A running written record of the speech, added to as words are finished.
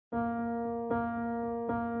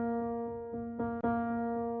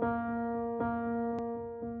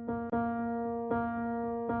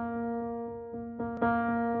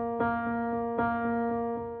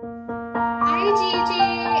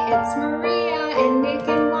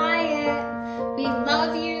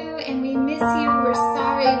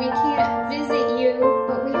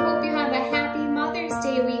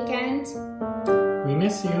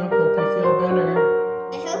miss you. Hope you feel better.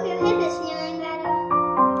 I hope your hip is feeling better.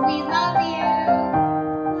 We love you.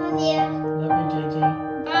 Love you. Love you, Gigi.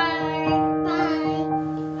 Bye.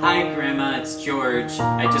 Bye. Hi, Grandma. It's George.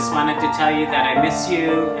 I just wanted to tell you that I miss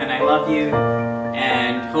you and I love you,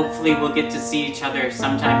 and hopefully we'll get to see each other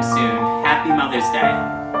sometime soon. Happy Mother's Day.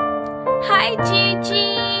 Hi,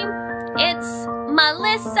 Gigi. It's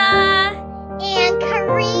Melissa. And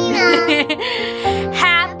Karina.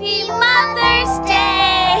 Happy Mother's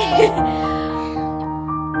Day.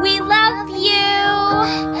 We love you.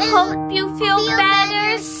 Hope you feel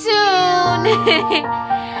better soon.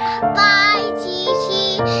 Bye,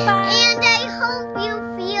 Gigi. Bye. And I hope you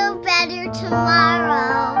feel better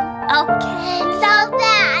tomorrow. Okay. So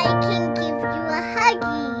that I can give you a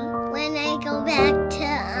huggy when I go back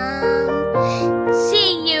to,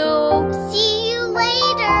 See you. see you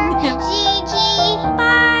later, Gigi.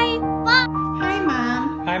 Bye. Hi,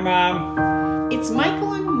 Mom. Hi, Mom. It's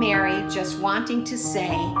Michael and Mary just wanting to say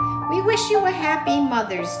we wish you a happy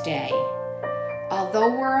Mother's Day. Although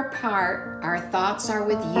we're apart, our thoughts are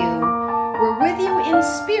with you. We're with you in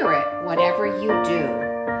spirit, whatever you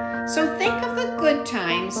do. So think of the good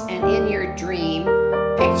times, and in your dream,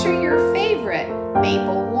 picture your favorite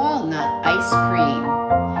maple walnut ice cream.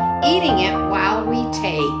 Eating it while we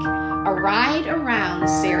take a ride around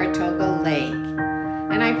Saratoga Lake.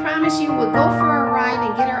 And I promise you we'll go for a ride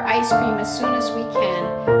and get our ice cream as soon as we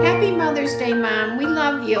can. Happy Mother's Day, Mom. We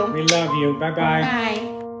love you. We love you. Bye-bye. Bye.